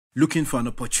Looking for an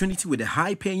opportunity with a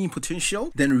high paying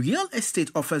potential? Then real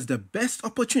estate offers the best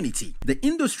opportunity. The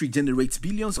industry generates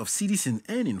billions of cedis in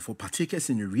earning for partakers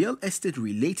in real estate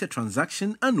related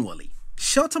transactions annually.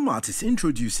 ShelterMart is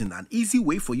introducing an easy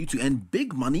way for you to earn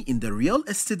big money in the real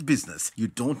estate business. You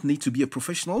don't need to be a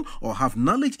professional or have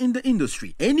knowledge in the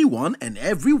industry. Anyone and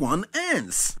everyone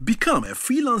earns. Become a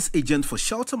freelance agent for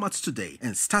ShelterMart today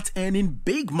and start earning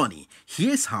big money.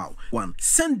 Here's how. 1.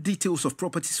 Send details of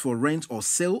properties for rent or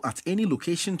sale at any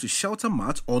location to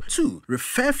ShelterMart. Or 2.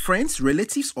 Refer friends,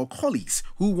 relatives or colleagues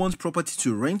who want property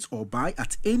to rent or buy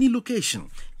at any location.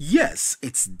 Yes,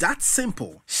 it's that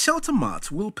simple.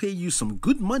 ShelterMart will pay you some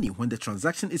good money when the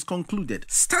transaction is concluded.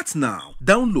 Start now.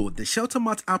 Download the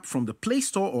ShelterMart app from the Play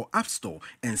Store or App Store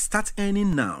and start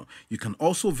earning now. You can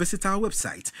also visit our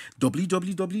website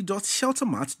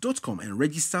www.sheltermart.com and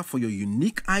register for your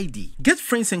unique ID. Get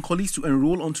friends and colleagues to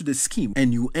enroll onto the scheme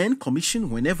and you earn commission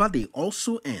whenever they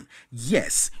also earn.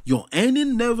 Yes, your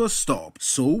earning never stops.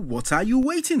 So what are you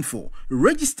waiting for?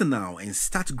 Register now and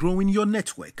start growing your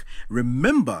network.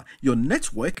 Remember, your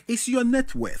network is your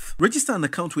net worth. Register an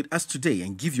account with us today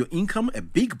and give your income a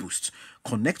big boost.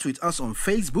 Connect with us on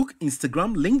Facebook,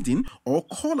 Instagram, LinkedIn, or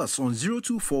call us on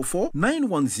 0244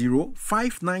 910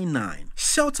 599.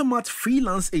 ShelterMart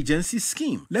Freelance Agency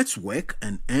Scheme. Let's work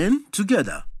and earn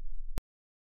together.